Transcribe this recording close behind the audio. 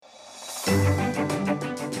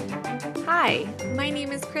Hi, my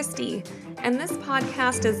name is Christy, and this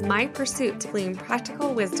podcast is my pursuit to glean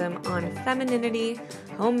practical wisdom on femininity,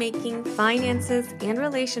 homemaking, finances, and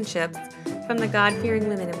relationships from the God-fearing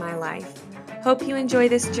women in my life. Hope you enjoy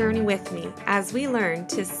this journey with me as we learn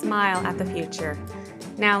to smile at the future.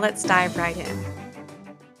 Now let's dive right in.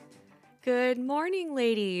 Good morning,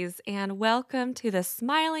 ladies, and welcome to the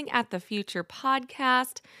Smiling at the Future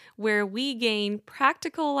podcast, where we gain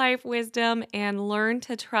practical life wisdom and learn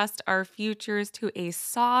to trust our futures to a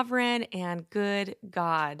sovereign and good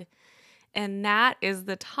God. And that is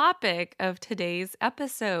the topic of today's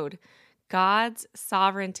episode, God's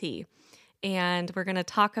sovereignty. And we're going to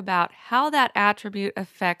talk about how that attribute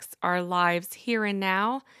affects our lives here and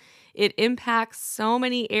now. It impacts so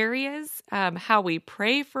many areas, how we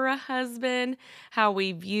pray for a husband, how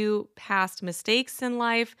we view past mistakes in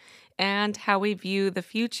life, and how we view the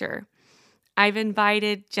future. I've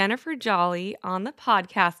invited Jennifer Jolly on the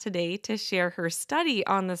podcast today to share her study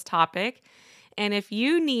on this topic. And if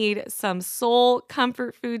you need some soul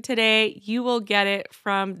comfort food today, you will get it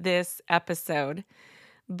from this episode.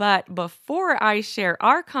 But before I share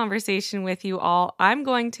our conversation with you all, I'm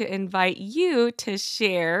going to invite you to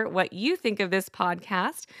share what you think of this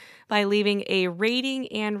podcast by leaving a rating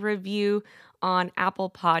and review on Apple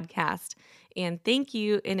Podcast. And thank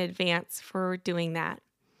you in advance for doing that.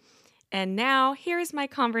 And now here's my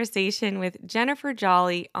conversation with Jennifer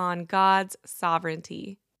Jolly on God's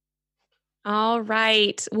sovereignty. All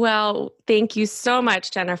right. Well, thank you so much,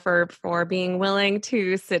 Jennifer, for being willing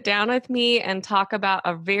to sit down with me and talk about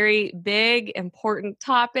a very big, important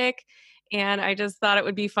topic. And I just thought it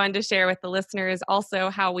would be fun to share with the listeners also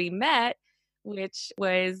how we met, which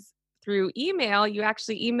was through email. You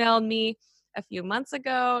actually emailed me a few months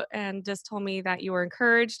ago and just told me that you were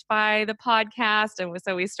encouraged by the podcast. And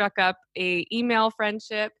so we struck up a email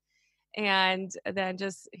friendship. And then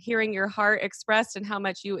just hearing your heart expressed and how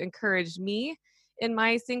much you encouraged me in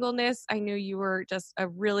my singleness, I knew you were just a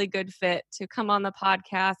really good fit to come on the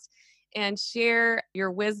podcast and share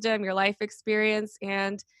your wisdom, your life experience,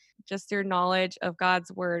 and just your knowledge of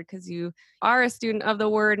God's word, because you are a student of the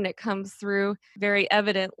word and it comes through very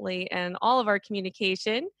evidently in all of our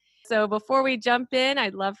communication. So before we jump in,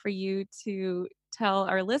 I'd love for you to tell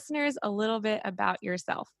our listeners a little bit about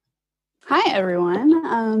yourself. Hi,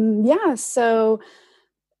 everyone. So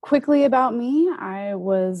quickly about me, I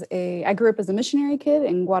grew up as a missionary kid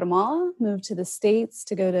in Guatemala, moved to the States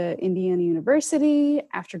to go to Indiana University.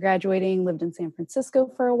 After graduating, lived in San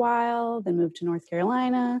Francisco for a while, then moved to North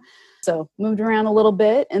Carolina. So moved around a little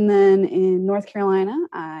bit. And then in North Carolina,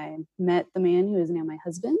 I met the man who is now my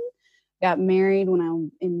husband, got married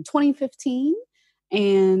in 2015.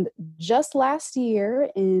 And just last year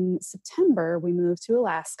in September, we moved to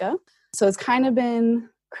Alaska. So it's kind of been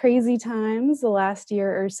crazy times the last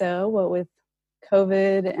year or so, what with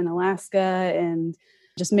COVID and Alaska and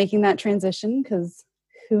just making that transition, because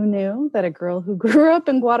who knew that a girl who grew up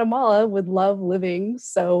in Guatemala would love living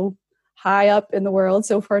so high up in the world,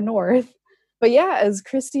 so far north. But yeah, as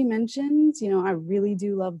Christy mentioned, I really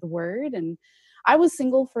do love the word. And I was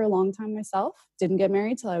single for a long time myself, didn't get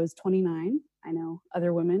married till I was 29. I know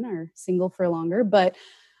other women are single for longer, but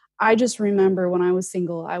I just remember when I was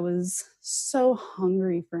single, I was so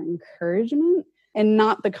hungry for encouragement, and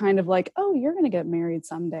not the kind of like, oh, you're going to get married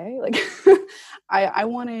someday. Like I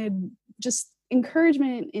wanted just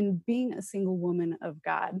encouragement in being a single woman of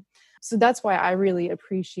God. So that's why I really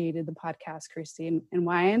appreciated the podcast, Christy, and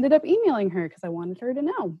why I ended up emailing her, because I wanted her to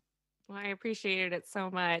know. Well, I appreciated it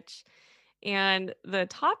so much. And the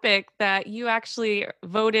topic that you actually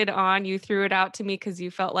voted on, you threw it out to me because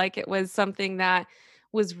you felt like it was something that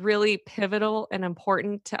was really pivotal and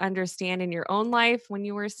important to understand in your own life when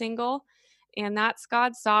you were single. And that's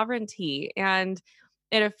God's sovereignty. And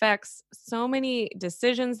it affects so many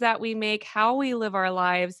decisions that we make, how we live our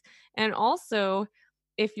lives. And also,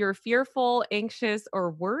 if you're fearful, anxious,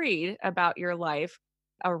 or worried about your life,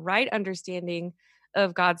 a right understanding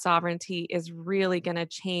of God's sovereignty is really going to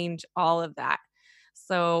change all of that.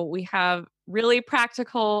 So we have really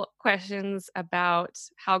practical questions about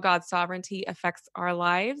how God's sovereignty affects our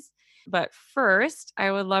lives. But first,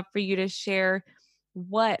 I would love for you to share,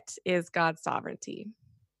 what is God's sovereignty?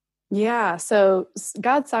 Yeah, so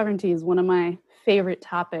God's sovereignty is one of my favorite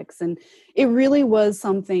topics, and it really was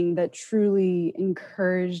something that truly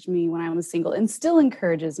encouraged me when I was single, and still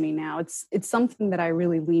encourages me now. It's something that I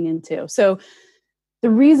really lean into. So the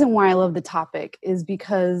reason why I love the topic is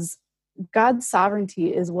because God's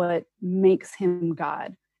sovereignty is what makes him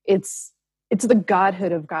God. It's the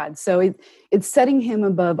godhood of God. So it's setting him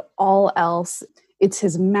above all else. It's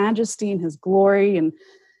his majesty and his glory. And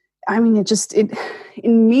I mean,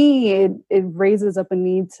 in me, it raises up a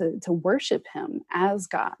need to worship him as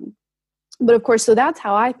God. But of course, so that's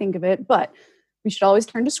how I think of it. But we should always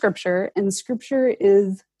turn to scripture, and scripture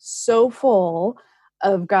is so full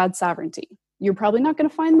of God's sovereignty. You're probably not going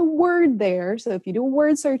to find the word there. So if you do a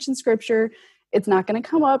word search in scripture, it's not going to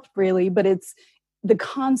come up really, but the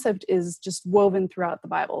concept is just woven throughout the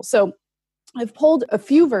Bible. So I've pulled a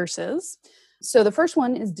few verses. So the first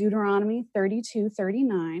one is Deuteronomy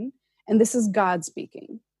 32:39, and this is God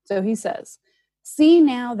speaking. So he says, "See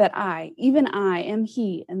now that I, even I, am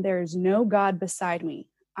he, and there is no God beside me.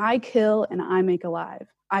 I kill and I make alive.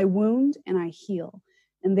 I wound and I heal,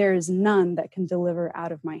 and there is none that can deliver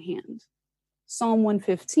out of my hand." Psalm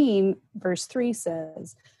 115, verse 3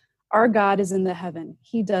 says, "Our God is in the heaven.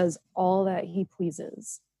 He does all that he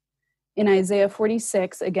pleases." In Isaiah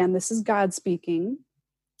 46, again, this is God speaking.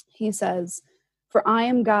 He says, "For I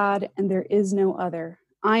am God and there is no other.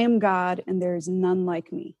 I am God and there is none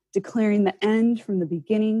like me, declaring the end from the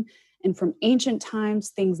beginning and from ancient times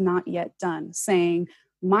things not yet done, saying,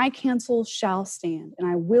 my counsel shall stand and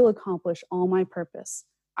I will accomplish all my purpose.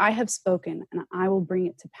 I have spoken and I will bring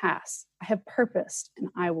it to pass. I have purposed and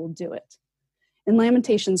I will do it." In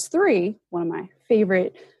Lamentations 3, one of my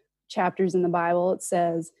favorite chapters in the Bible, it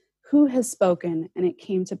says, "Who has spoken and it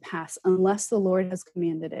came to pass unless the Lord has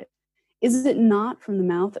commanded it? Is it not from the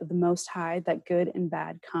mouth of the Most High that good and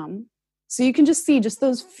bad come?" So you can just see just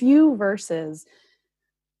those few verses.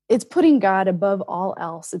 It's putting God above all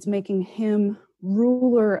else. It's making him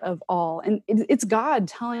ruler of all. And it's God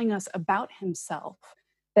telling us about himself,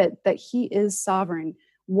 that he is sovereign.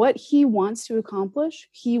 What he wants to accomplish,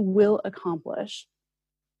 he will accomplish.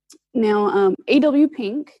 Now, A.W.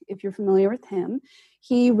 Pink, if you're familiar with him,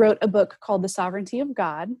 he wrote a book called The Sovereignty of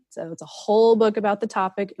God. So it's a whole book about the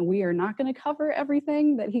topic, and we are not going to cover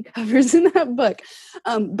everything that he covers in that book.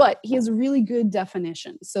 But he has a really good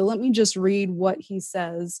definition. So let me just read what he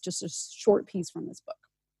says, just a short piece from his book.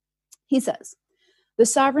 He says, "The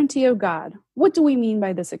sovereignty of God. What do we mean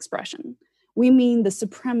by this expression? We mean the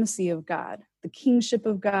supremacy of God, the kingship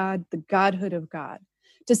of God, the godhood of God.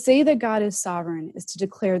 To say that God is sovereign is to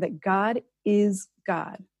declare that God is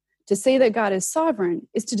God. To say that God is sovereign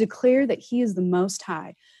is to declare that he is the Most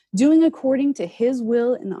High, doing according to his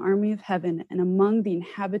will in the army of heaven and among the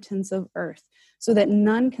inhabitants of earth, so that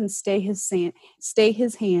none can stay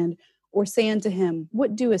his hand or say unto him,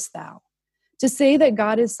 what doest thou? To say that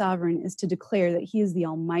God is sovereign is to declare that he is the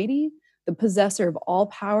Almighty, the possessor of all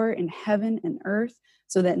power in heaven and earth,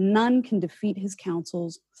 so that none can defeat his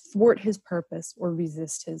counsels, thwart his purpose, or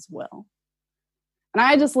resist his will." And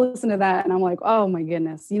I just listened to that and I'm like, oh my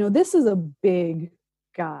goodness, this is a big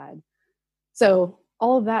God. So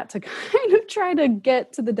all of that to kind of try to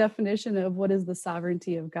get to the definition of what is the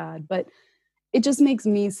sovereignty of God. But it just makes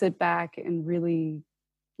me sit back and really,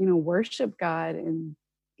 worship God. And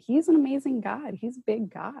he's an amazing God. He's a big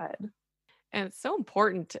God. And it's so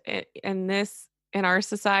important in our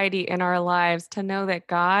society, in our lives, to know that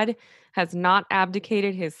God has not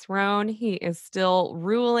abdicated his throne. He is still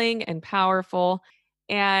ruling and powerful.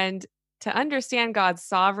 And to understand God's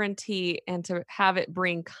sovereignty and to have it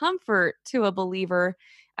bring comfort to a believer,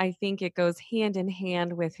 I think it goes hand in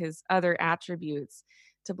hand with his other attributes.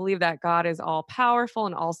 To believe that God is all powerful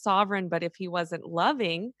and all sovereign, but if he wasn't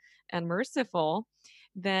loving and merciful,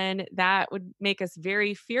 then that would make us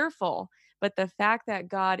very fearful. But the fact that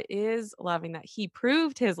God is loving, that he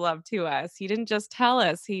proved his love to us, he didn't just tell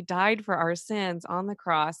us, he died for our sins on the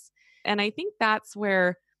cross. And I think that's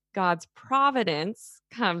where God's providence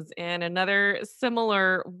comes in, another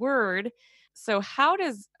similar word. So how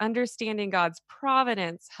does understanding God's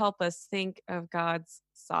providence help us think of God's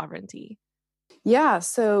sovereignty? Yeah,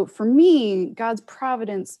 so for me, God's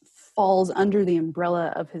providence falls under the umbrella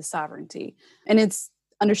of his sovereignty. And it's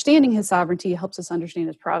understanding his sovereignty helps us understand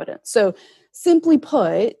his providence. So simply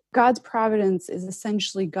put, God's providence is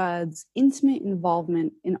essentially God's intimate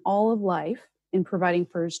involvement in all of life in providing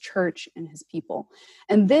for his church and his people.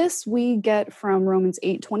 And this we get from Romans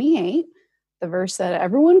 8:28, the verse that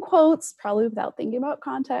everyone quotes, probably without thinking about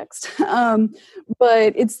context.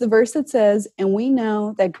 But it's the verse that says, "And we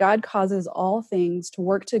know that God causes all things to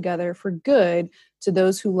work together for good to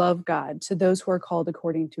those who love God, to those who are called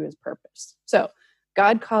according to his purpose." So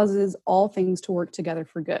God causes all things to work together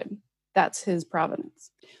for good. That's his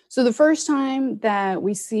providence. So the first time that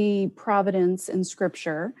we see providence in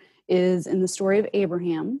scripture is in the story of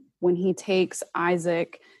Abraham, when he takes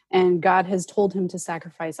Isaac and God has told him to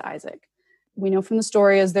sacrifice Isaac. We know from the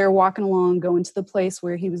story, as they're walking along, going to the place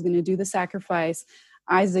where he was going to do the sacrifice,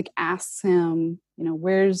 Isaac asks him,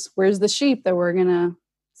 where's the sheep that we're going to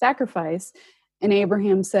sacrifice? And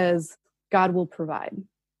Abraham says, God will provide.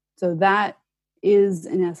 So that is,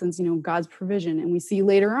 in essence, God's provision. And we see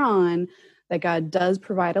later on that God does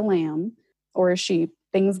provide a lamb or a sheep.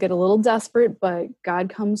 Things get a little desperate, but God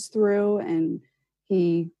comes through and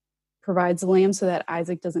he provides a lamb so that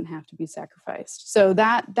Isaac doesn't have to be sacrificed. So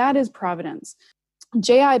that is providence.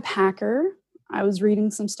 J.I. Packer, I was reading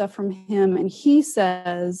some stuff from him, and he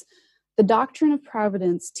says, the doctrine of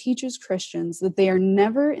providence teaches Christians that they are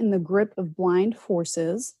never in the grip of blind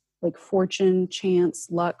forces like fortune, chance,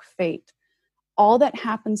 luck, fate. All that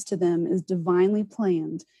happens to them is divinely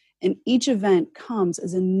planned, and each event comes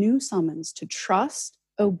as a new summons to trust,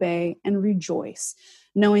 obey, and rejoice,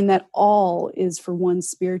 knowing that all is for one's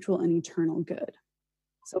spiritual and eternal good.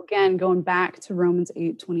 So again, going back to Romans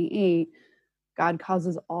 8:28, God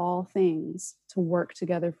causes all things to work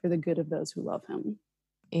together for the good of those who love him.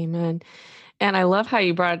 Amen. And I love how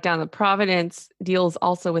you brought it down. The providence deals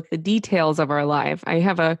also with the details of our life. I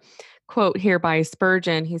have a quote here by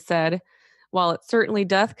Spurgeon. He said, while it certainly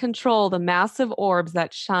doth control the massive orbs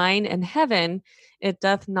that shine in heaven, it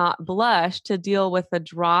doth not blush to deal with the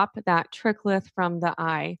drop that trickleth from the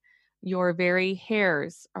eye. Your very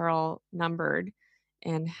hairs are all numbered.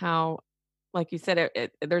 And how, like you said,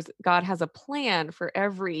 God has a plan for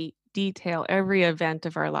every detail, every event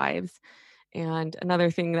of our lives. And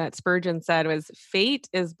another thing that Spurgeon said was, fate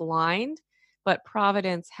is blind, but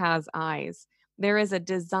providence has eyes. There is a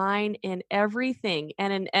design in everything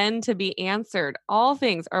and an end to be answered. All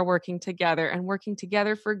things are working together and working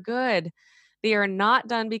together for good. They are not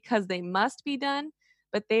done because they must be done,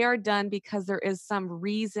 but they are done because there is some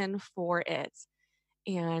reason for it.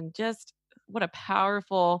 And just what a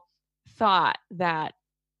powerful thought that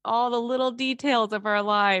all the little details of our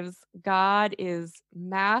lives, God is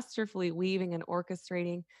masterfully weaving and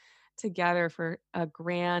orchestrating together for a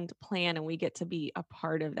grand plan, and we get to be a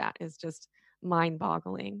part of that. Is just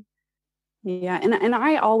mind-boggling. Yeah, and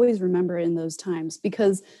I always remember in those times,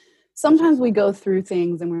 because sometimes we go through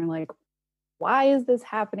things and we're like, why is this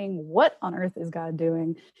happening? What on earth is God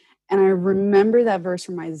doing? And I remember that verse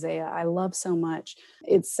from Isaiah I love so much.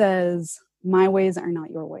 It says, my ways are not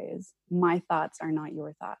your ways. My thoughts are not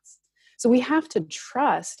your thoughts. So we have to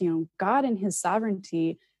trust, God in his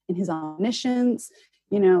sovereignty, in his omniscience.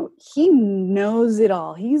 He knows it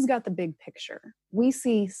all. He's got the big picture. We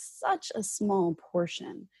see such a small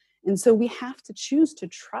portion. And so we have to choose to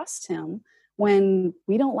trust him when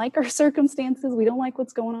we don't like our circumstances, we don't like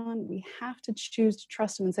what's going on. We have to choose to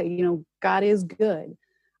trust him and say, God is good.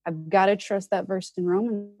 I've got to trust that verse in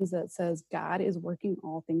Romans that says God is working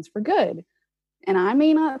all things for good. And I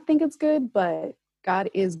may not think it's good, but God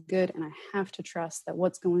is good. And I have to trust that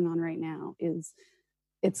what's going on right now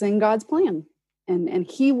it's in God's plan. And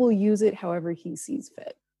he will use it however he sees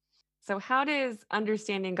fit. So how does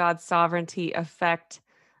understanding God's sovereignty affect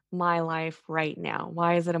my life right now?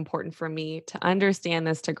 Why is it important for me to understand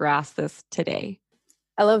this, to grasp this today?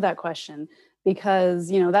 I love that question, because,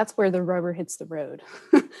 that's where the rubber hits the road.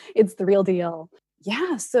 It's the real deal.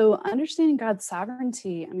 Yeah. So understanding God's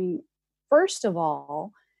sovereignty, first of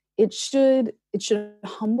all, it should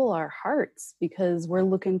humble our hearts, because we're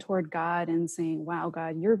looking toward God and saying, wow,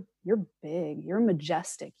 God, you're big, you're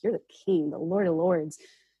majestic, you're the King, the Lord of Lords.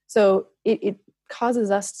 So it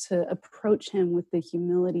causes us to approach him with the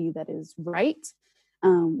humility that is right,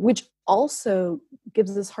 which also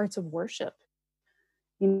gives us hearts of worship.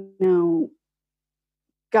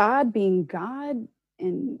 God being God,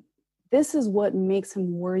 and this is what makes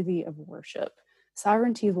him worthy of worship.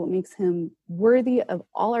 Sovereignty is what makes him worthy of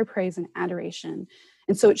all our praise and adoration.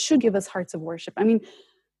 And so it should give us hearts of worship.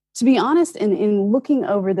 To be honest, in looking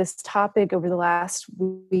over this topic over the last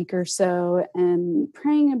week or so and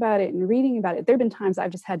praying about it and reading about it, there have been times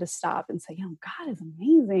I've just had to stop and say, God is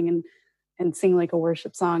amazing, and sing like a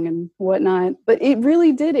worship song and whatnot. But it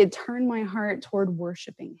really did. It turned my heart toward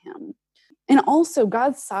worshiping him. And also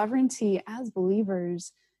God's sovereignty as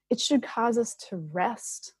believers, it should cause us to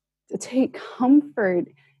rest, to take comfort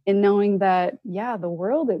in knowing that, the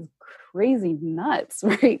world is crazy nuts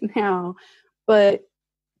right now, but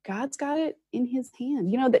God's got it in his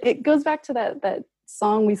hand. It goes back to that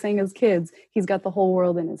song we sang as kids, he's got the whole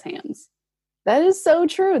world in his hands. That is so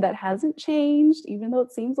true. That hasn't changed, even though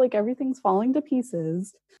it seems like everything's falling to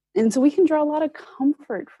pieces. And so we can draw a lot of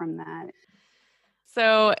comfort from that.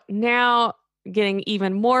 So now, getting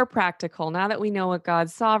even more practical, now that we know what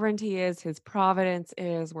God's sovereignty is, his providence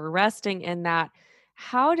is, we're resting in that.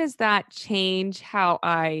 How does that change how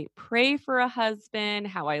I pray for a husband,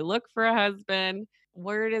 how I look for a husband?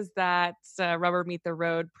 Where does that rubber meet the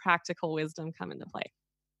road practical wisdom come into play?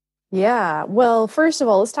 Yeah. Well, first of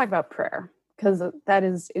all, let's talk about prayer, because that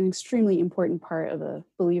is an extremely important part of a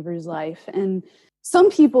believer's life. And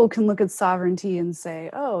some people can look at sovereignty and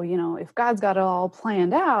say, oh, if God's got it all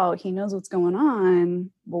planned out, he knows what's going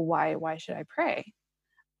on. Well, why should I pray?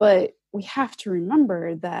 But we have to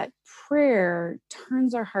remember that prayer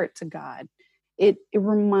turns our heart to God. It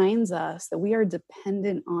reminds us that we are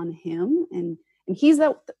dependent on him, and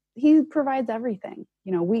he provides everything.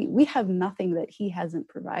 We have nothing that he hasn't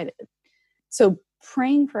provided. So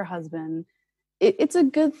praying for a husband, it's a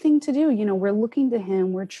good thing to do. We're looking to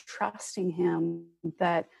him, we're trusting him.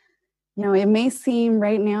 That it may seem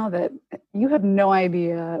right now that you have no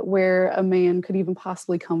idea where a man could even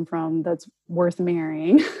possibly come from that's worth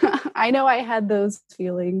marrying. I know I had those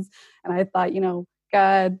feelings, and I thought,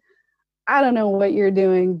 God, I don't know what you're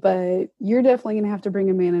doing, but you're definitely going to have to bring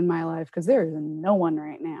a man in my life, because there is no one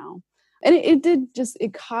right now. And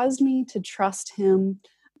it caused me to trust him.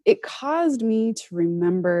 It caused me to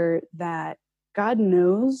remember that God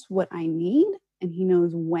knows what I need, and he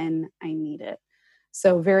knows when I need it.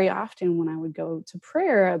 So very often when I would go to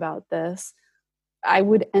prayer about this, I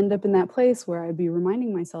would end up in that place where I'd be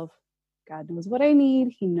reminding myself, God knows what I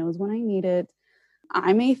need. He knows when I need it.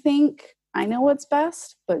 I may think I know what's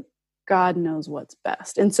best, but God knows what's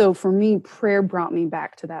best. And so for me, prayer brought me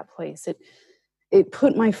back to that place. It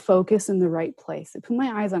put my focus in the right place. It put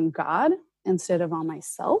my eyes on God instead of on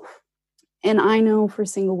myself. And I know for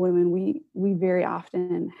single women, we very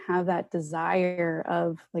often have that desire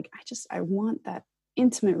of I want that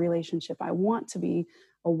intimate relationship. I want to be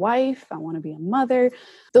a wife. I want to be a mother.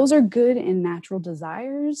 Those are good and natural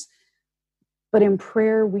desires. But in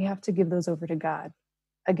prayer, we have to give those over to God.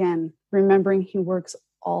 Again, remembering he works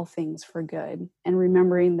all things for good, and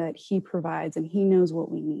remembering that he provides and he knows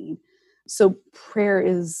what we need. So prayer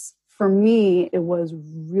is, for me, it was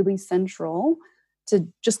really central to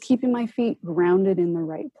just keeping my feet grounded in the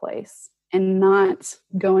right place and not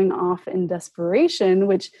going off in desperation,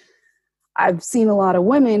 which I've seen a lot of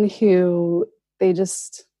women who they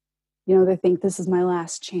just, they think this is my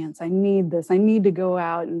last chance. I need this. I need to go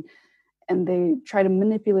out, and they try to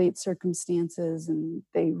manipulate circumstances, and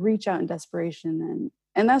they reach out in desperation,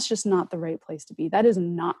 and that's just not the right place to be. That is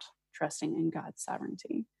not trusting in God's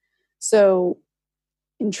sovereignty. So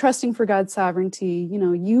in trusting for God's sovereignty,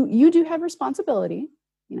 you do have responsibility.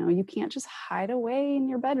 You can't just hide away in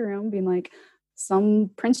your bedroom being like, some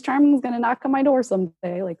Prince Charming is going to knock on my door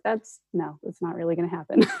someday. That's not really going to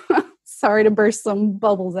happen. Sorry to burst some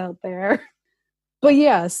bubbles out there. But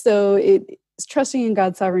yeah, so it's trusting in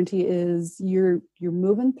God's sovereignty is you're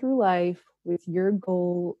moving through life with your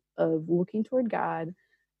goal of looking toward God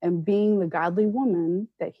and being the godly woman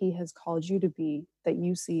that he has called you to be, that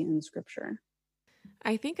you see in Scripture.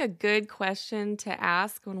 I think a good question to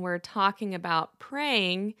ask when we're talking about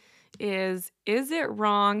praying is it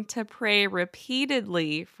wrong to pray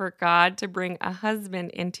repeatedly for God to bring a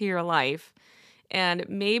husband into your life? And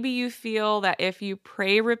maybe you feel that if you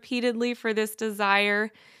pray repeatedly for this desire,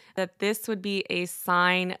 that this would be a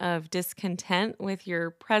sign of discontent with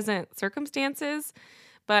your present circumstances.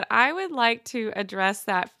 But I would like to address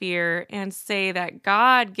that fear and say that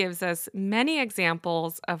God gives us many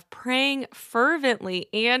examples of praying fervently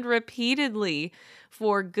and repeatedly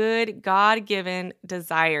for good God-given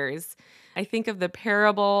desires. I think of the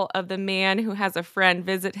parable of the man who has a friend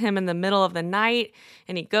visit him in the middle of the night,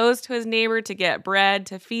 and he goes to his neighbor to get bread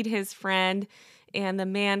to feed his friend. And the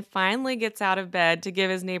man finally gets out of bed to give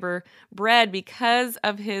his neighbor bread because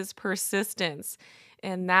of his persistence.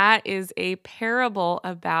 And that is a parable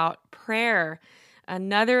about prayer.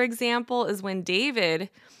 Another example is when David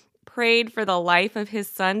prayed for the life of his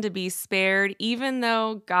son to be spared, even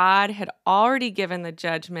though God had already given the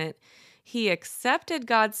judgment. He accepted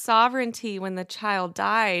God's sovereignty when the child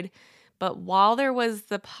died, but while there was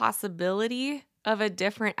the possibility of a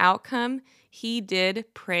different outcome, he did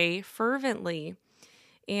pray fervently.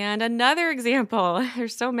 And another example,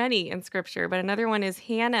 there's so many in Scripture, but another one is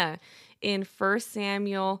Hannah in 1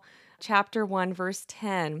 Samuel chapter 1, verse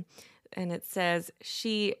 10. And it says,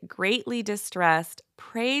 she greatly distressed,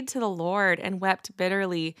 prayed to the Lord and wept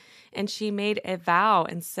bitterly. And she made a vow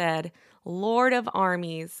and said, Lord of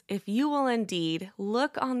armies, if you will indeed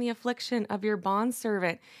look on the affliction of your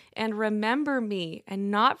bondservant and remember me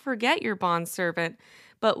and not forget your bondservant,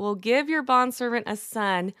 but will give your bondservant a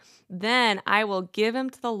son, then I will give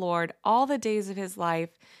him to the Lord all the days of his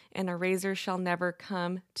life, and a razor shall never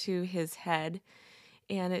come to his head.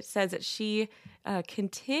 And it says that she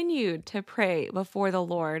continued to pray before the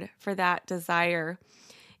Lord for that desire.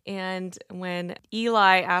 And when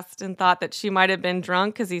Eli asked and thought that she might have been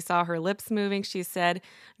drunk because he saw her lips moving, she said,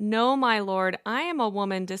 No, my Lord, I am a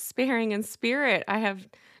woman despairing in spirit. I have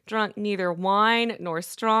drunk neither wine nor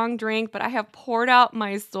strong drink, but I have poured out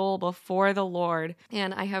my soul before the Lord,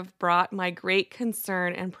 and I have brought my great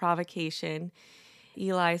concern and provocation.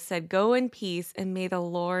 Eli said, "Go in peace, and may the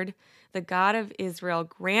Lord, the God of Israel,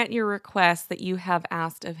 grant your request that you have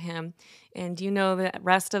asked of him." And you know the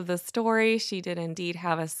rest of the story. She did indeed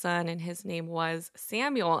have a son, and his name was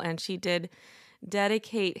Samuel, and she did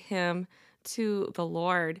dedicate him to the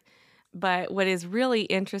Lord. But what is really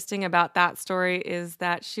interesting about that story is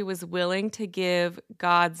that she was willing to give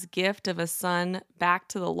God's gift of a son back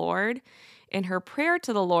to the Lord. And her prayer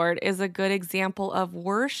to the Lord is a good example of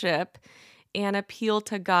worship and appeal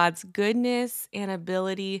to God's goodness and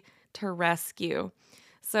ability to rescue.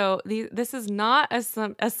 So this is not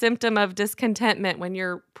a symptom of discontentment when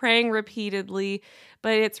you're praying repeatedly,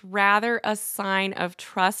 but it's rather a sign of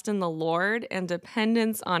trust in the Lord and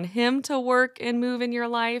dependence on Him to work and move in your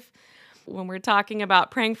life. When we're talking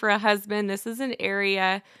about praying for a husband, this is an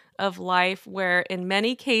area of life where in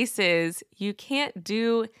many cases you can't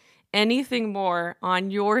do anything more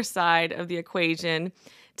on your side of the equation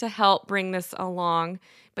to help bring this along,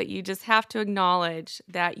 but you just have to acknowledge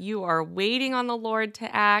that you are waiting on the Lord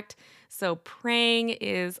to act. So praying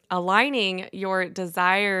is aligning your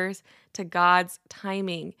desires to God's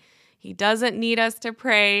timing. He doesn't need us to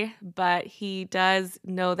pray, but He does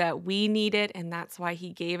know that we need it, and that's why He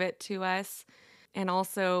gave it to us. And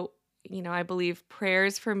also, I believe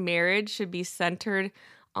prayers for marriage should be centered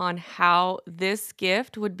on how this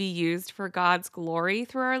gift would be used for God's glory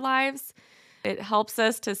through our lives. It helps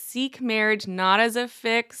us to seek marriage not as a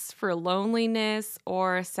fix for loneliness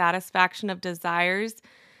or satisfaction of desires,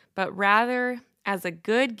 but rather as a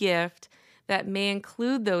good gift that may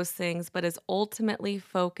include those things, but is ultimately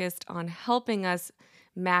focused on helping us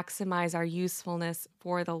maximize our usefulness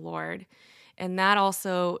for the Lord. And that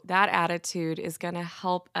attitude is going to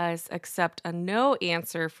help us accept a no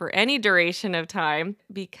answer for any duration of time,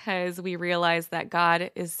 because we realize that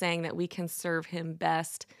God is saying that we can serve Him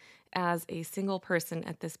best as a single person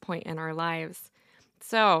at this point in our lives.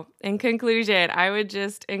 So, in conclusion, I would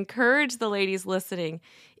just encourage the ladies listening,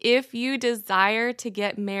 if you desire to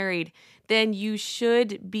get married, then you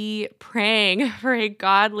should be praying for a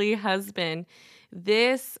godly husband.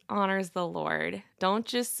 This honors the Lord. Don't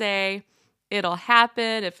just say, it'll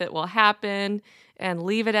happen if it will happen, and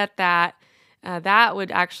leave it at that. That would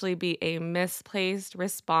actually be a misplaced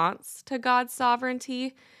response to God's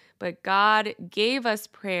sovereignty. But God gave us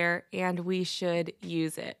prayer, and we should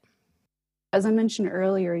use it. As I mentioned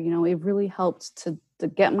earlier, it really helped to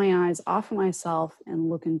get my eyes off of myself and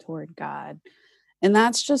looking toward God. And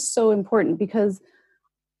that's just so important, because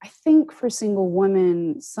I think for single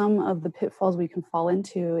women, some of the pitfalls we can fall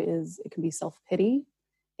into is it can be self-pity.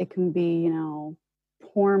 It can be,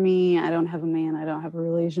 poor me, I don't have a man, I don't have a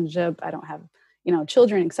relationship, I don't have,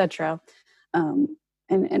 children, etc.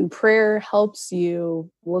 And prayer helps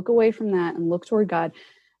you look away from that and look toward God,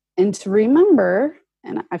 and to remember,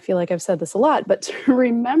 and I feel like I've said this a lot, but to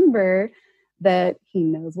remember that He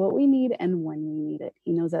knows what we need and when we need it.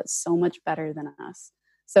 He knows that so much better than us.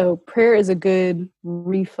 So prayer is a good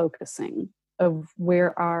refocusing of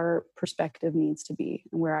where our perspective needs to be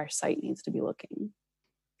and where our sight needs to be looking.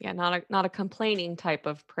 Yeah, not a complaining type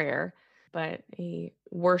of prayer, but a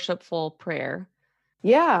worshipful prayer.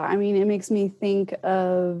 Yeah, it makes me think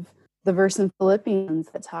of the verse in Philippians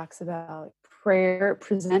that talks about prayer,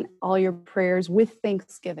 present all your prayers with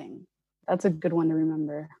thanksgiving. That's a good one to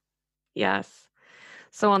remember. Yes.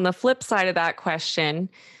 So on the flip side of that question,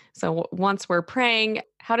 so once we're praying,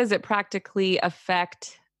 how does it practically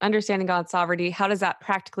affect understanding God's sovereignty? How does that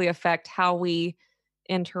practically affect how we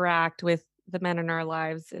interact with the men in our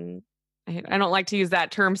lives? And I don't like to use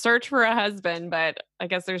that term, search for a husband, but I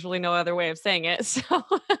guess there's really no other way of saying it. So,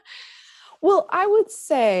 well, I would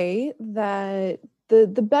say that the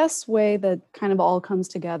best way that kind of all comes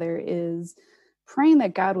together is praying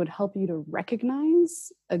that God would help you to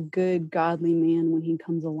recognize a good, godly man when he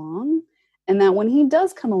comes along. And that when he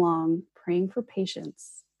does come along, praying for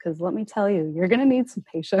patience. Because let me tell you, you're going to need some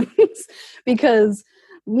patience because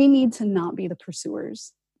we need to not be the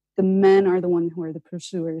pursuers. The men are the ones who are the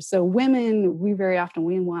pursuers. So women, we very often,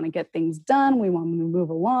 we want to get things done. We want to move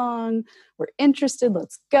along. We're interested.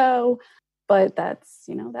 Let's go. But that's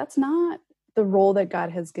not the role that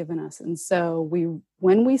God has given us. And so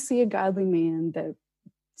when we see a godly man that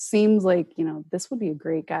seems like, this would be a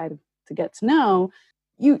great guy to get to know,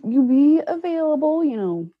 you be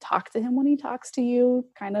available, talk to him when he talks to you,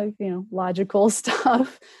 kind of, logical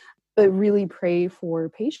stuff, but really pray for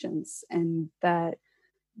patience and that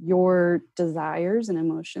your desires and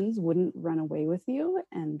emotions wouldn't run away with you,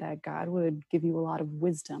 and that God would give you a lot of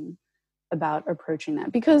wisdom about approaching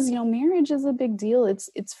that, because marriage is a big deal.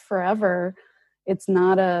 It's forever. It's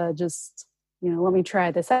not a just let me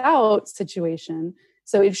try this out situation.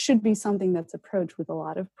 So it should be something that's approached with a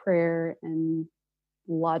lot of prayer and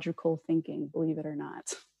logical thinking, believe it or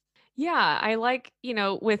not. Yeah, I like,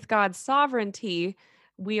 with God's sovereignty,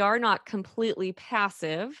 we are not completely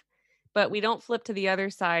passive, but we don't flip to the other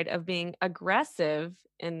side of being aggressive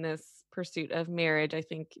in this pursuit of marriage. I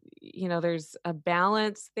think, there's a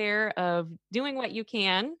balance there of doing what you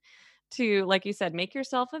can to, like you said, make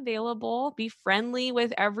yourself available, be friendly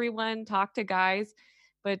with everyone, talk to guys,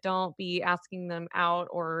 but don't be asking them out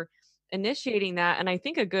or initiating that. And I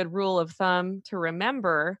think a good rule of thumb to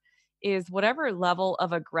remember is whatever level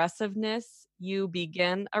of aggressiveness you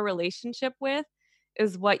begin a relationship with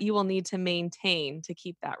is what you will need to maintain to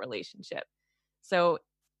keep that relationship. So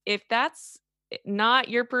if that's not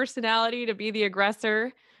your personality to be the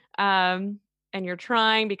aggressor, um, and you're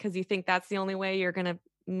trying because you think that's the only way you're going to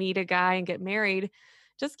meet a guy and get married,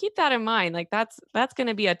 just keep that in mind. Like that's going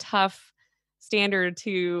to be a tough standard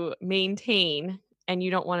to maintain, and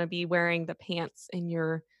you don't want to be wearing the pants in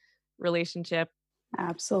your relationship.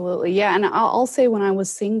 Absolutely. Yeah. And I'll say, when I was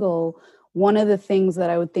single, one of the things that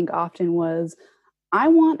I would think often was, I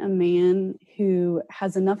want a man who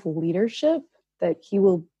has enough leadership that he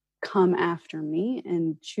will come after me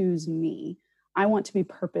and choose me. I want to be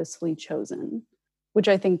purposefully chosen, which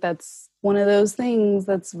I think that's one of those things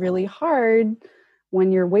that's really hard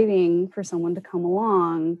when you're waiting for someone to come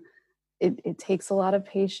along. It takes a lot of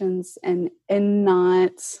patience and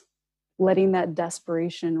not letting that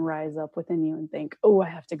desperation rise up within you and think, oh, I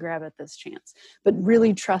have to grab at this chance, but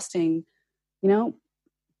really trusting,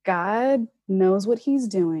 God knows what he's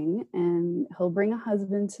doing, and he'll bring a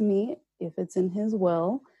husband to me if it's in his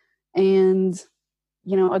will. And,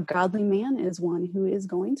 a godly man is one who is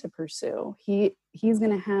going to pursue. He's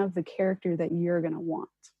going to have the character that you're going to want.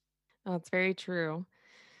 That's very true.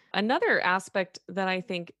 Another aspect that I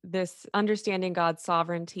think this understanding God's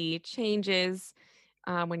sovereignty changes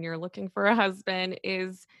when you're looking for a husband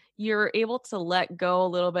is you're able to let go a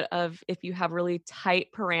little bit of if you have really tight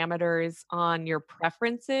parameters on your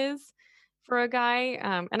preferences for a guy.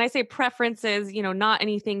 And I say preferences, not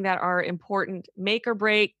anything that are important, make or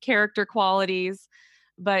break character qualities,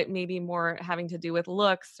 but maybe more having to do with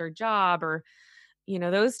looks or job or,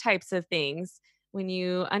 those types of things. When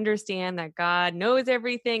you understand that God knows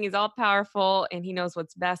everything, He's all powerful, and He knows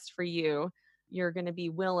what's best for you, you're going to be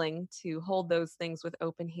willing to hold those things with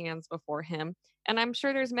open hands before Him. And I'm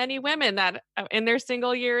sure there's many women that in their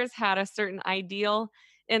single years had a certain ideal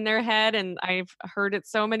in their head. And I've heard it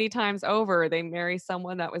so many times over. They marry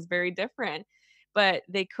someone that was very different, but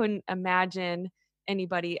they couldn't imagine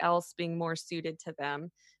anybody else being more suited to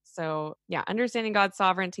them. So, yeah, understanding God's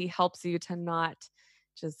sovereignty helps you to not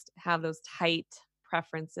just have those tight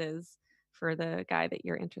preferences for the guy that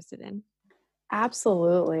you're interested in.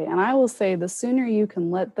 Absolutely. And I will say, the sooner you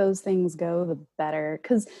can let those things go, the better,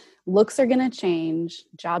 because looks are going to change,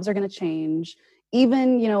 jobs are going to change,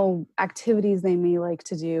 even, activities they may like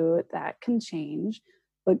to do, that can change,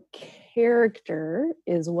 but character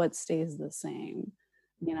is what stays the same.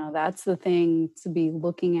 That's the thing to be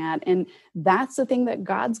looking at. And that's the thing that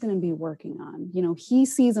God's going to be working on. He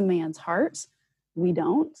sees a man's heart. We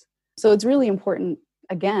don't. So it's really important,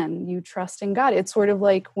 again, you trust in God. It's sort of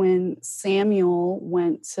like when Samuel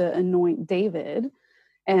went to anoint David,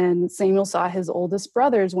 and Samuel saw his oldest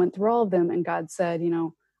brothers, went through all of them, and God said,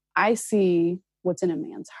 I see what's in a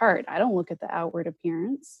man's heart. I don't look at the outward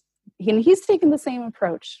appearance. And he's taken the same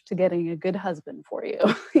approach to getting a good husband for you.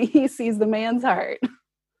 He sees the man's heart.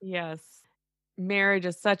 Yes. Marriage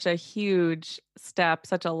is such a huge step,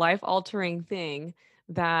 such a life-altering thing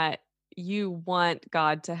that you want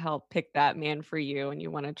God to help pick that man for you, and you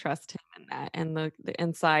want to trust him in that. And the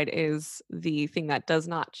inside is the thing that does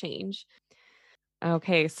not change.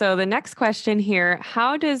 Okay, so the next question here,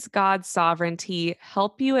 how does God's sovereignty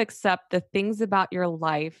help you accept the things about your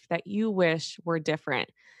life that you wish were different?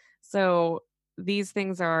 So these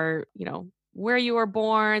things are, where you were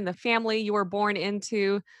born, the family you were born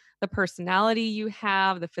into, the personality you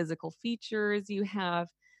have, the physical features you have,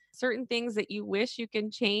 certain things that you wish you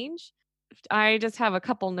can change. I just have a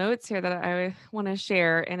couple notes here that I want to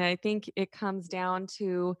share. And I think it comes down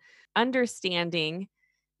to understanding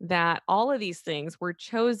that all of these things were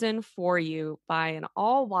chosen for you by an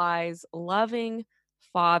all wise, loving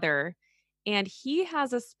Father. And He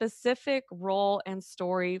has a specific role and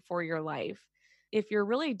story for your life. If you're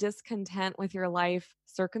really discontent with your life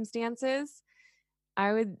circumstances,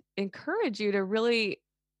 I would encourage you to really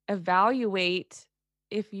evaluate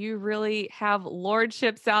if you really have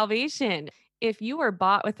lordship salvation. if you are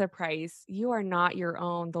bought with a price, you are not your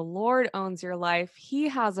own. The Lord owns your life. He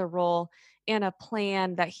has a role and a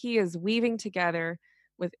plan that He is weaving together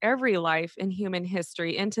with every life in human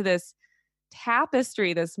history into this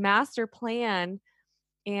tapestry, this master plan.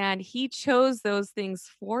 And He chose those things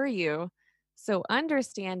for you. So,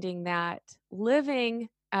 understanding that, living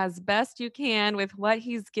as best you can with what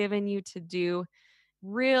He's given you to do,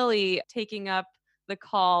 really taking up the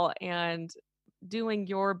call and doing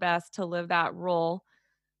your best to live that role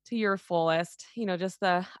to your fullest. Just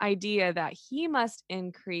the idea that He must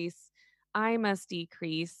increase, I must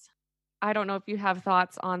decrease. I don't know if you have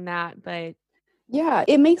thoughts on that, but Yeah,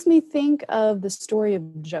 it makes me think of the story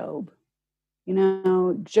of Job.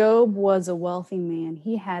 Job was a wealthy man.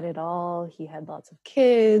 He had it all. He had lots of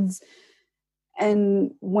kids.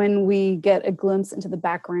 And when we get a glimpse into the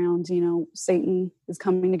background, Satan is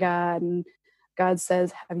coming to God and God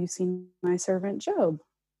says, "Have you seen my servant Job?"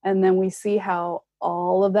 And then we see how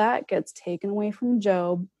all of that gets taken away from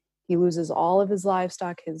Job. He loses all of his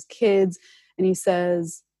livestock, his kids, and he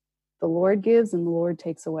says, "The Lord gives and the Lord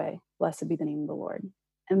takes away. Blessed be the name of the Lord."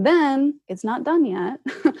 And then it's not done yet.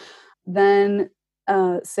 Then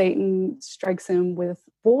Satan strikes him with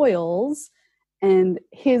boils, and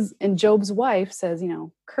Job's wife says,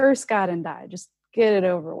 "Curse God and die. Just get it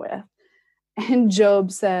over with." And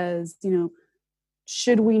Job says,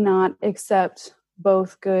 "Should we not accept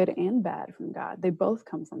both good and bad from God? They both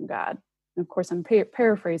come from God." And of course, I'm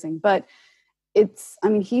paraphrasing, but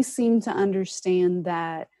he seemed to understand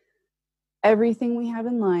that everything we have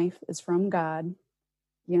in life is from God.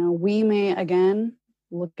 We may, again,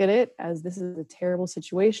 look at it as this is a terrible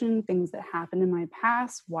situation, things that happened in my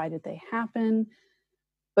past. Why did they happen?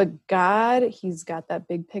 But God, He's got that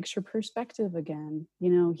big picture perspective again.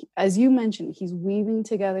 As you mentioned, He's weaving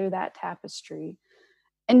together that tapestry.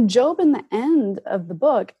 And Job, in the end of the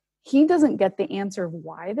book, he doesn't get the answer of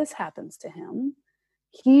why this happens to him.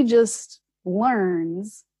 He just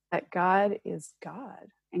learns that God is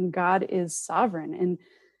God and God is sovereign.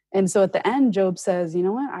 And so at the end, Job says, "You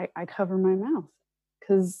know what? I cover my mouth,"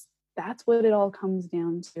 because that's what it all comes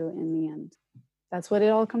down to in the end. That's what it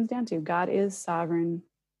all comes down to. God is sovereign.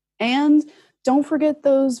 And don't forget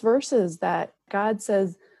those verses that God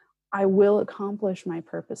says, "I will accomplish my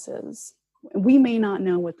purposes." We may not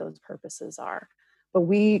know what those purposes are, but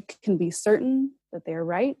we can be certain that they are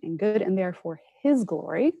right and good and they are for His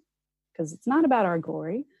glory, because it's not about our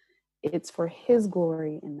glory. It's for His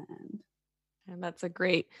glory in the end. And that's a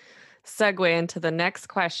great segue into the next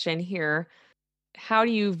question here. How do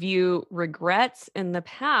you view regrets in the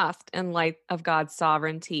past in light of God's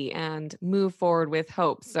sovereignty and move forward with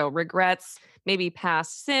hope? So regrets, maybe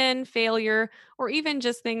past sin, failure, or even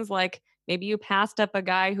just things like maybe you passed up a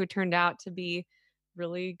guy who turned out to be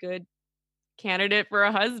really good candidate for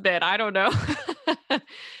a husband. I don't know.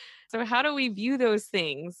 So how do we view those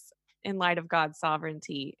things in light of God's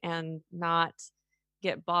sovereignty and not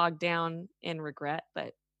get bogged down in regret,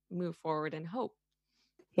 but move forward in hope?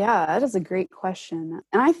 Yeah, that is a great question.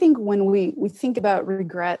 And I think when we think about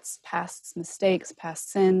regrets, past mistakes, past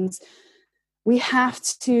sins, we have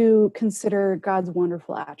to consider God's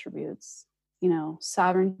wonderful attributes,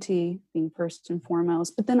 sovereignty being first and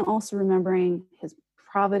foremost, but then also remembering His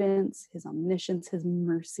providence, His omniscience, His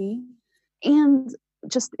mercy. And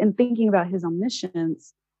just in thinking about His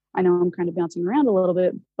omniscience, I know I'm kind of bouncing around a little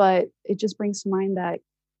bit, but it just brings to mind that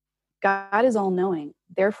God is all-knowing.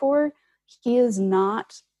 Therefore, He is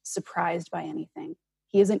not surprised by anything.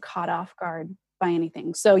 He isn't caught off guard by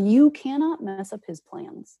anything. So you cannot mess up His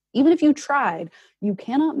plans. Even if you tried, you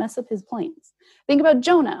cannot mess up His plans. Think about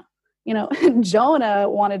Jonah. Jonah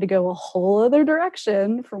wanted to go a whole other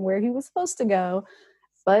direction from where he was supposed to go,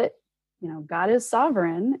 but God is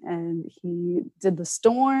sovereign, and He did the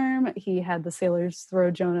storm. He had the sailors throw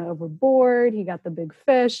Jonah overboard. He got the big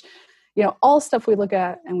fish. All stuff we look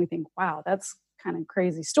at and we think, wow, that's kind of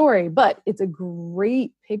crazy story, but it's a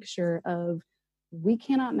great picture of we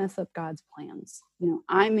cannot mess up God's plans.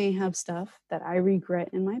 I may have stuff that I regret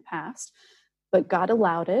in my past, but God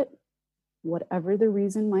allowed it, whatever the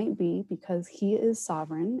reason might be, because He is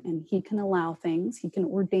sovereign and He can allow things, He can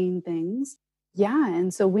ordain things. Yeah,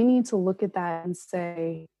 and so we need to look at that and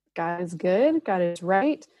say, God is good, God is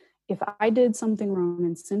right. If I did something wrong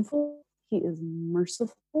and sinful, He is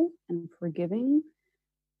merciful and forgiving.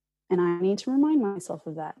 And I need to remind myself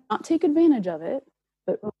of that. Not take advantage of it,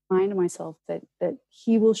 but remind myself that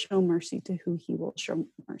He will show mercy to who He will show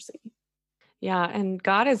mercy. Yeah, and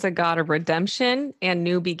God is a God of redemption and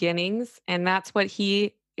new beginnings, and that's what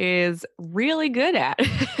He is really good at.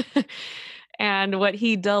 And what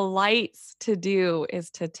He delights to do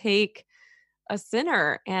is to take a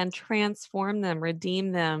sinner and transform them,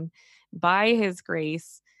 redeem them by his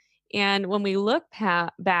grace. And when we look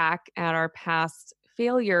back at our past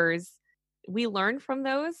failures, we learn from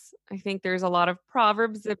those. I think there's a lot of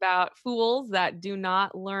proverbs about fools that do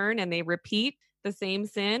not learn and they repeat the same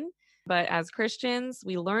sin. But as Christians,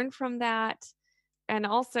 we learn from that. And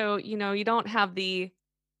also, you don't have the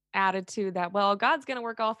attitude that, well, God's going to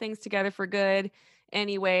work all things together for good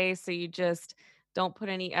anyway. So you just don't put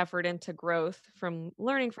any effort into growth from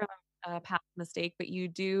learning from a past mistake, but you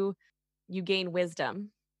gain wisdom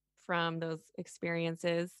from those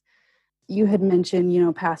experiences. You had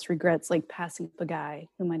mentioned, past regrets, like passing up a guy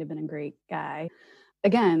who might have been a great guy.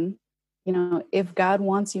 Again, if God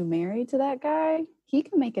wants you married to that guy, he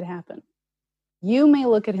can make it happen. You may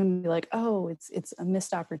look at him and be like, oh, it's a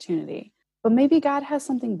missed opportunity, but maybe God has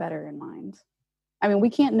something better in mind. I mean, we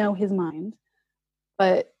can't know his mind,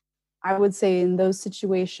 but I would say in those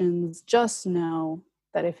situations, just know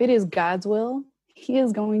that if it is God's will, he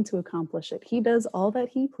is going to accomplish it. He does all that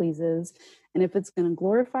he pleases. And if it's going to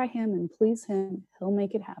glorify him and please him, he'll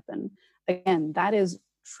make it happen. Again, that is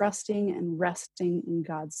trusting and resting in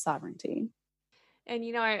God's sovereignty.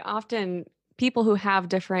 And, people who have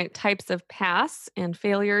different types of pasts and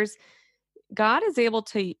failures, God is able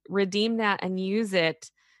to redeem that and use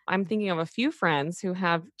it. I'm thinking of a few friends who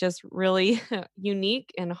have just really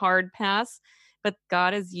unique and hard pasts, but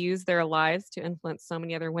God has used their lives to influence so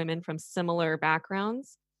many other women from similar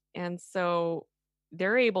backgrounds. And so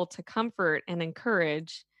they're able to comfort and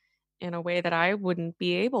encourage in a way that I wouldn't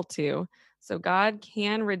be able to. So God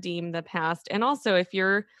can redeem the past. And also, if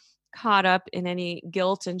you're caught up in any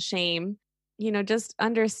guilt and shame, just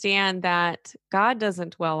understand that God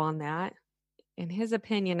doesn't dwell on that. And his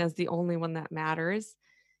opinion is the only one that matters.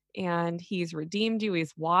 And he's redeemed you,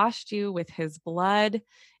 he's washed you with his blood,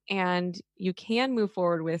 and you can move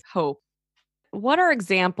forward with hope. What are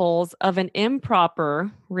examples of an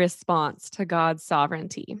improper response to God's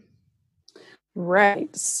sovereignty?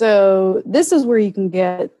 Right. So this is where you can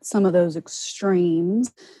get some of those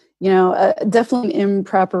extremes. Definitely an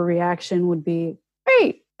improper reaction would be,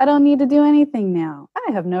 great, I don't need to do anything now.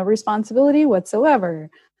 I have no responsibility whatsoever.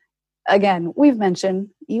 Again, we've mentioned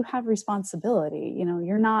you have responsibility.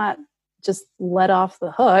 You're not just let off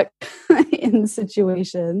the hook in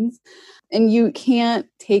situations. And you can't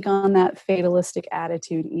take on that fatalistic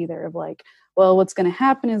attitude either of like, well, what's going to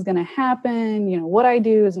happen is going to happen. What I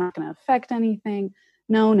do is not going to affect anything.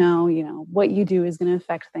 No, what you do is going to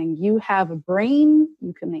affect things. You have a brain.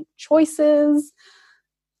 You can make choices.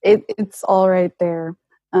 It's all right there.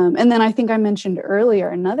 And then I think I mentioned earlier,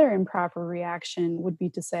 another improper reaction would be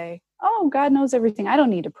to say, oh, God knows everything. I don't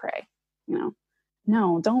need to pray.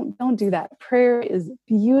 No, don't do that. Prayer is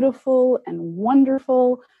beautiful and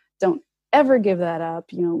wonderful. Don't ever give that up.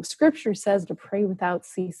 Scripture says to pray without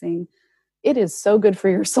ceasing. It is so good for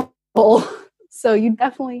your soul. So you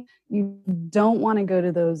don't want to go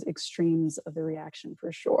to those extremes of the reaction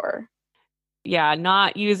for sure. Yeah,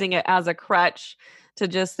 not using it as a crutch to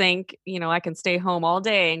just think, I can stay home all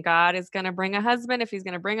day and God is going to bring a husband if he's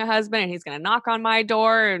going to bring a husband and he's going to knock on my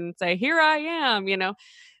door and say, here I am,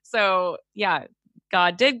 So yeah,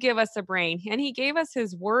 God did give us a brain and he gave us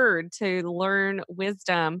his word to learn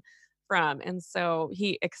wisdom from. And so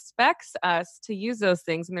he expects us to use those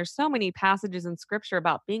things. And there's so many passages in scripture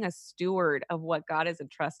about being a steward of what God has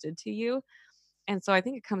entrusted to you. And so I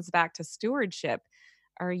think it comes back to stewardship.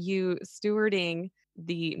 Are you stewarding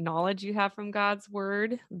the knowledge you have from God's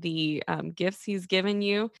word, the gifts he's given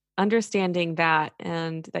you? Understanding that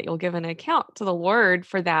and that you'll give an account to the Lord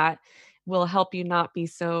for that will help you not be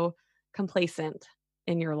so complacent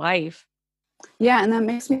in your life. Yeah, and that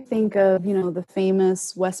makes me think of, the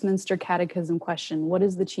famous Westminster Catechism question, what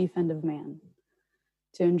is the chief end of man?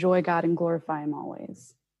 To enjoy God and glorify him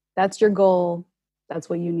always. That's your goal. That's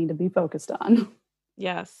what you need to be focused on.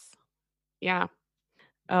 Yes. Yeah.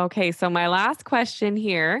 Okay, so my last question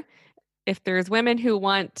here, if there's women who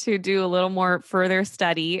want to do a little more further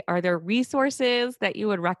study, are there resources that you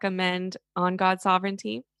would recommend on God's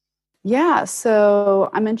sovereignty? Yeah, so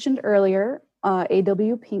I mentioned earlier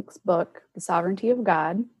A.W. Pink's book, The Sovereignty of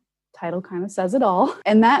God. Title kind of says it all.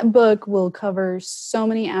 And that book will cover so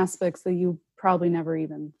many aspects that you probably never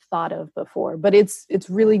even thought of before. But it's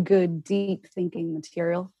really good, deep thinking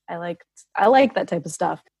material. I like that type of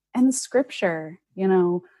stuff. And scripture,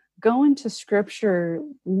 go into scripture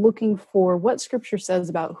looking for what scripture says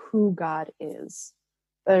about who God is.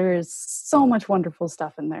 There's so much wonderful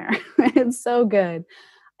stuff in there. It's so good.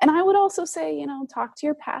 And I would also say, talk to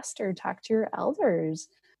your pastor, talk to your elders,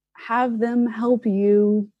 have them help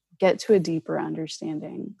you get to a deeper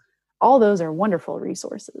understanding. All those are wonderful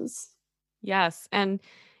resources. Yes. And,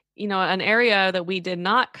 an area that we did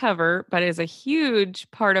not cover, but is a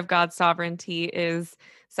huge part of God's sovereignty is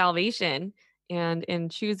salvation and in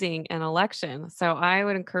choosing an election. So I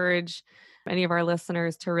would encourage any of our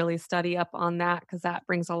listeners to really study up on that because that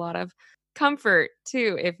brings a lot of comfort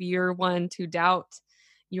too. If you're one to doubt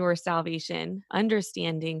your salvation,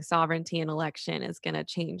 understanding sovereignty and election is going to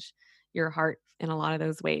change your heart in a lot of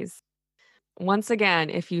those ways. Once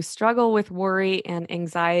again, if you struggle with worry and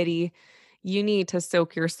anxiety, you need to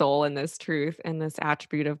soak your soul in this truth and this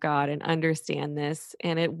attribute of God and understand this,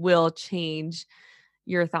 and it will change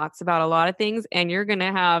your thoughts about a lot of things. And you're going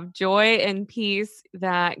to have joy and peace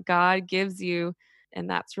that God gives you. And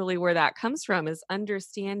that's really where that comes from, is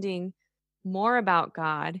understanding more about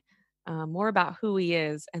God, more about who He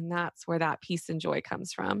is. And that's where that peace and joy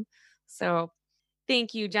comes from. So,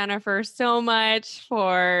 thank you, Jennifer, so much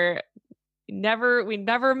for we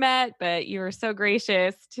never met, but you were so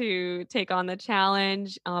gracious to take on the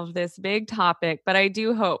challenge of this big topic. But I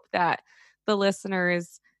do hope that the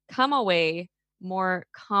listeners come away more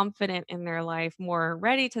confident in their life, more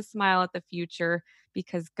ready to smile at the future,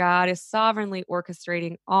 because God is sovereignly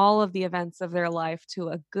orchestrating all of the events of their life to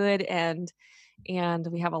a good end. And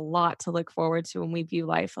we have a lot to look forward to when we view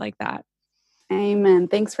life like that. Amen.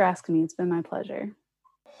 Thanks for asking me. It's been my pleasure.